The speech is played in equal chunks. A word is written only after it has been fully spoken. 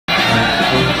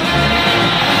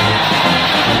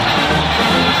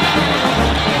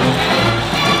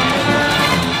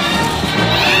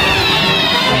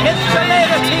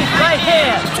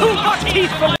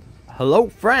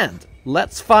Hello, friend.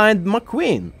 Let's find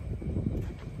Mcqueen.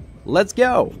 Let's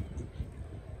go.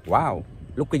 Wow,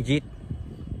 look at it.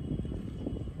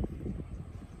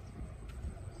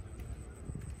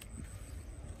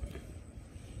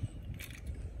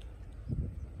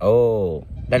 Oh,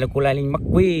 dala ko laling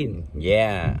Mcqueen.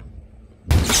 Yeah.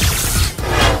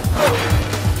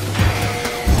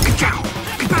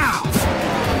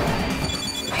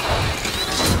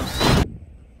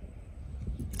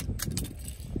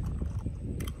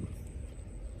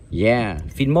 Yeah,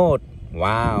 Fillmore.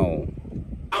 Wow.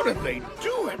 How did they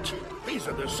do it? These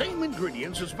are the same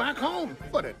ingredients as back home,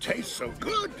 but it tastes so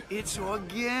good. It's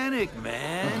organic,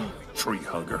 man. Tree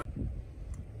hugger.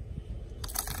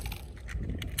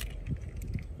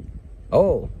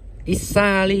 Oh, it's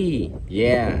Sally.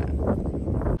 Yeah.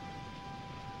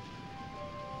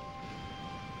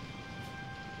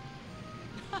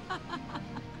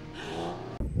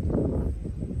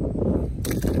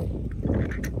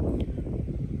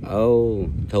 Oh,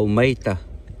 Tormentor.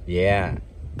 Yeah.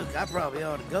 Look, I probably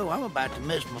ought to go. I'm about to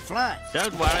miss my flight.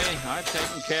 Don't worry, I've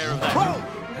taken care of that. Whoa!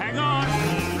 Hang on!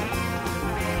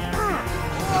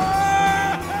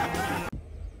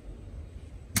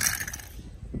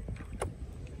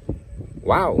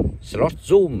 Wow, slot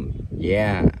zoom.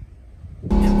 Yeah.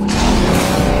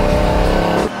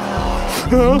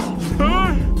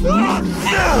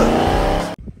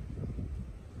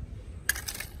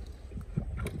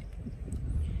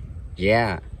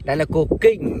 Yeah, dala ko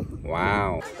king.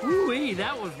 Wow. Ooh-wee,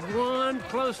 that was one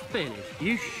close finish.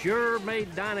 You sure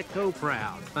made Dinoco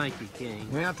proud. Thank you, King.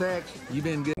 Well, Tex, you've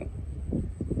been good.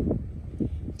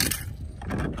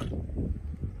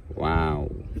 Wow.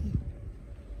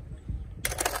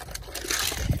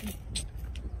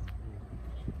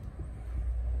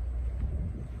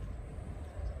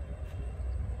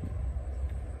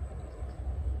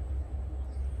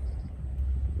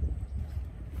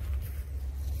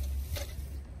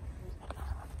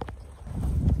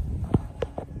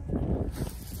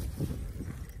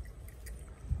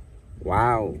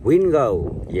 Wow,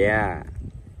 Wingo. Yeah.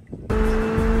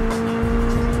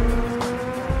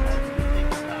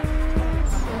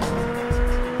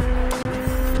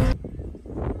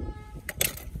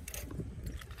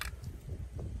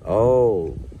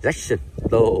 Oh, that's a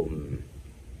storm.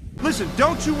 Listen,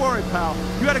 don't you worry, pal.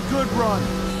 You had a good run.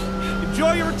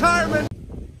 Enjoy your retirement.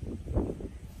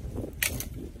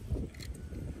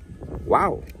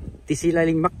 Wow, this is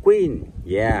laling Mcqueen.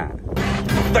 Yeah.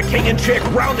 The king and chick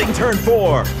rounding turn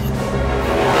 4. And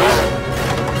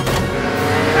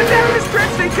down the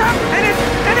stretch they come, and it's...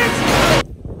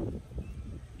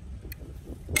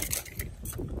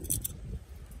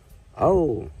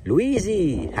 Oh,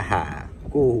 Luigi. Haha,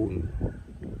 cool.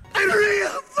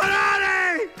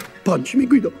 Punch me,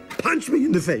 Guido. Punch me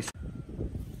in the face.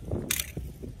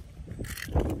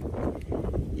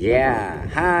 Yeah,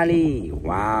 Holley.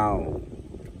 Wow.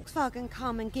 Volkswagen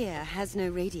Common Gear has no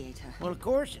radiator. Well, of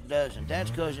course it doesn't.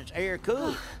 That's because it's air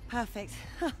cooled. Perfect.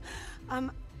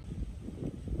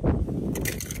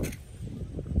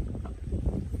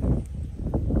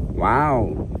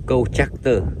 Wow, go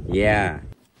tractor. Yeah.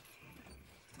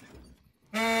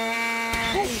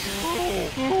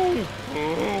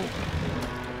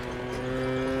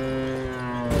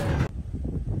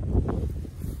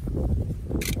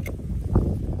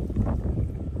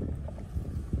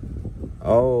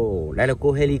 Oh, đây là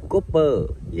cô helicopter.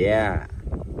 Yeah.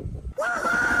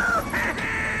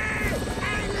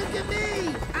 Hey, look at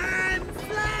me! I'm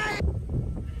flying!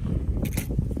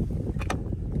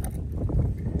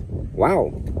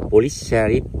 Wow, police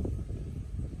sheriff.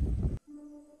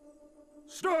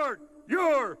 Start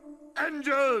your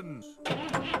engines!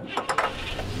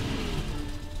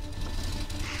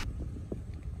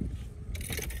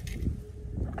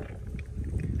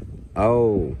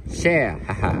 Oh, share.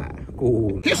 Haha.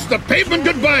 Cool. Kiss the pavement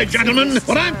goodbye, gentlemen.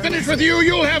 When I'm finished with you,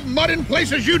 you'll have mud in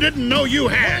places you didn't know you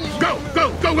had. Go,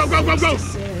 go, go, go, go, go, go!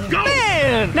 Go!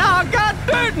 Man, now I got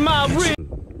dirt in my ribs.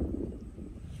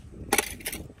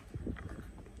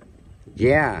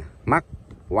 Yeah, Mack.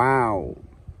 Wow.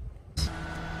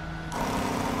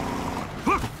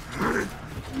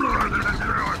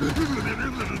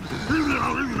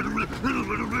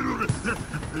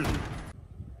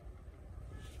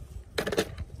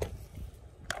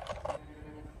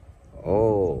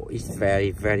 Oh, it's very,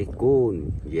 very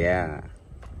cool. Yeah.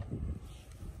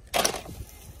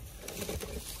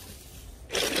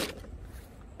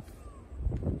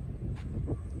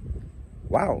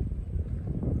 Wow.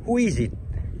 Who is it?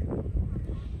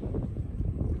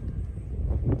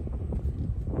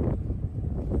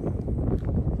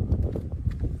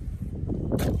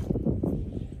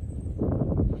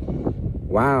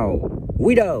 Wow,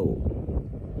 Guido.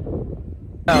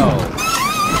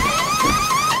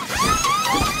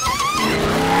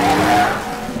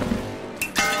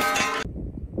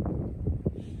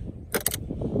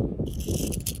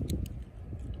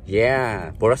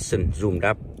 Yeah, production zoomed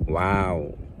up.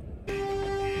 Wow.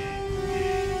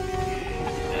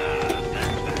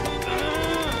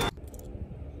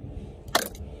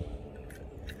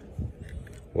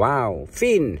 Wow,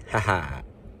 Finn, haha.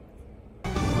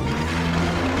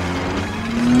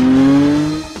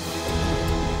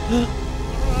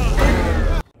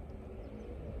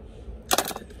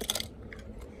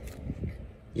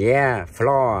 Yeah,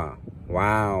 floor.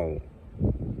 Wow.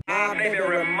 Baby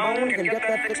Ramon can get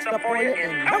that fixed up for you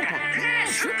in no time. Yeah,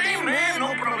 sure thing, man.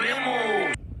 No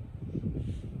problemo.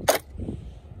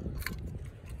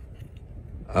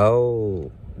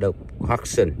 Oh, the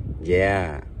Hudson.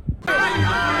 Yeah.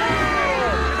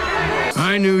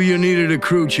 I knew you needed a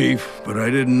crew chief, but I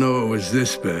didn't know it was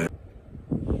this bad.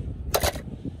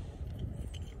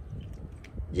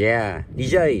 Yeah,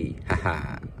 DJ.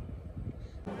 Haha.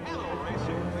 Hello,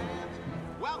 racing fans.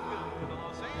 Welcome to the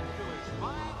Los Angeles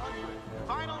 500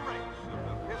 final race of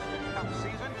the Piston Cup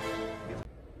season.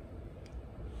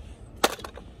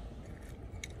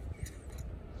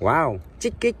 Wow,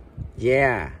 chick.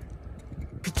 Yeah.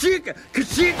 Ka-chicka!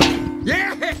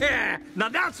 Yeah! Now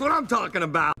that's what I'm talking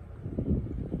about.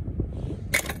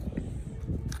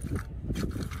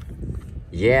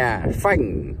 Yeah,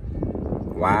 fun.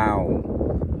 Wow.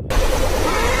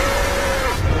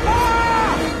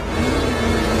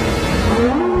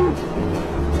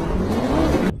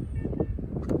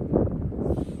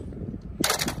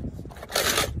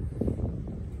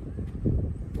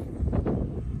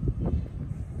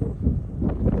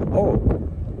 Oh,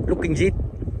 looking jeep.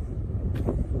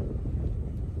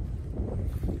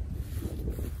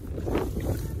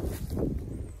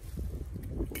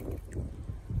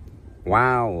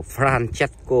 Wow,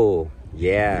 Francesco.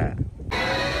 Yeah.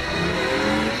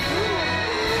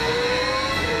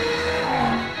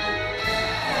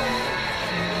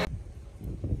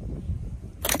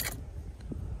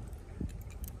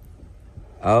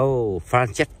 Oh,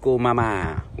 Francesco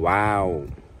mama. Wow.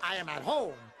 I am at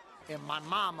home, and my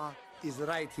mama is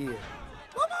right here.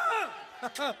 Mama!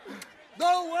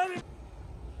 Don't worry.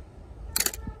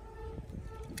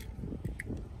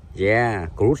 Yeah,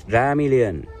 Cruz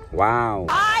Ramirez. Wow.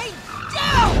 I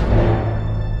do!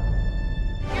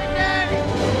 Your daddy!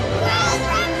 Cruz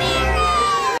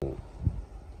Ramirez!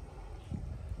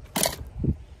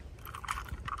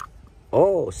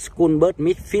 Oh, Schoolbird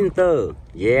meet Fritter.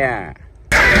 Yeah.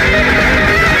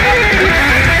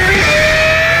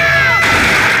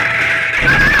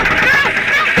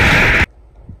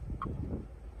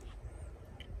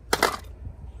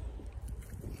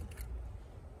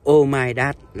 Oh my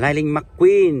dad, Lightning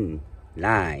Mcqueen.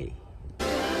 Lie.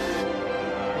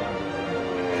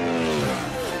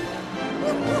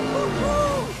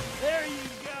 There you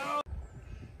go!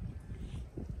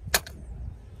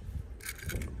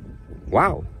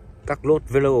 Wow, các lốt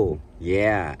velo.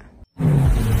 Yeah.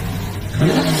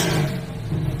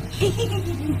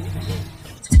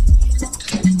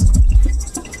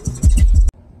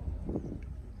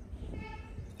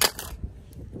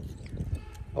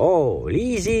 Oh,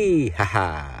 Luigi.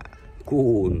 Haha.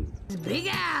 Cool. Big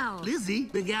Al. Lizzie?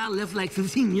 Big Al left like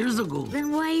 15 years ago.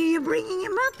 Then why are you bringing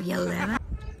him up, you lemon?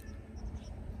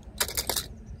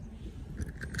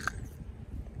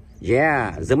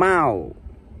 Yeah, the mouse.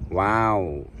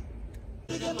 Wow.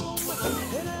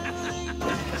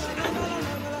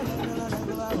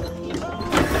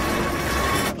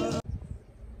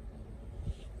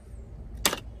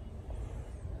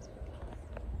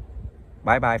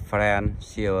 Bye bye friend.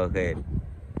 See you again.